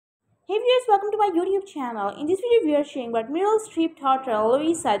viewers, welcome to my YouTube channel. In this video, we are sharing what Meryl Streep daughter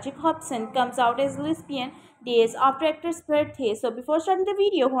Louisa Jacobson comes out as lesbian days after actor's birthday. So before starting the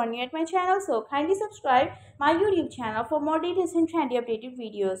video, who are new at my channel, so kindly subscribe my YouTube channel for more details and trendy updated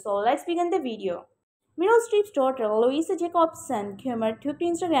videos. So let's begin the video. Meryl Streep's daughter Louisa Jacobson Kumar took to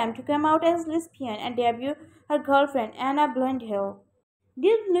Instagram to come out as lesbian and debut her girlfriend Anna Blundell.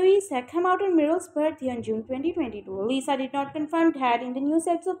 Did Louisa come out on Meryl's birthday on June 2022? Lisa did not confirm that in the new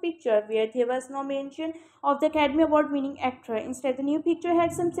sets of picture where there was no mention of the Academy Award winning actor. Instead, the new picture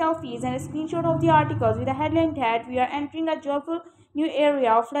had some selfies and a screenshot of the articles with a headline that we are entering a joyful new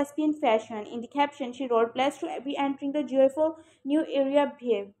area of lesbian fashion. In the caption, she wrote, "Blessed to be entering the joyful new area,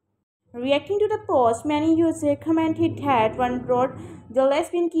 babe." Reacting to the post, many users commented that one wrote, "The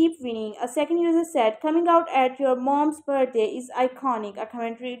lesbian keep winning." A second user said, "Coming out at your mom's birthday is iconic." A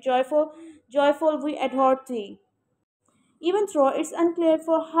commentary, joyful, we adore thee." Even though it's unclear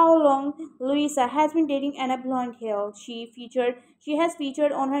for how long Louisa has been dating Anna Blondell, she has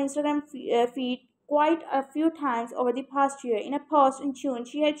featured on her Instagram feed quite a few times over the past year. In a post in June,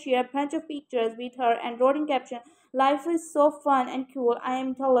 she had shared a bunch of pictures with her and wrote in caption, "Life is so fun and cool. I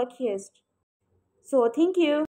am the luckiest." So thank you.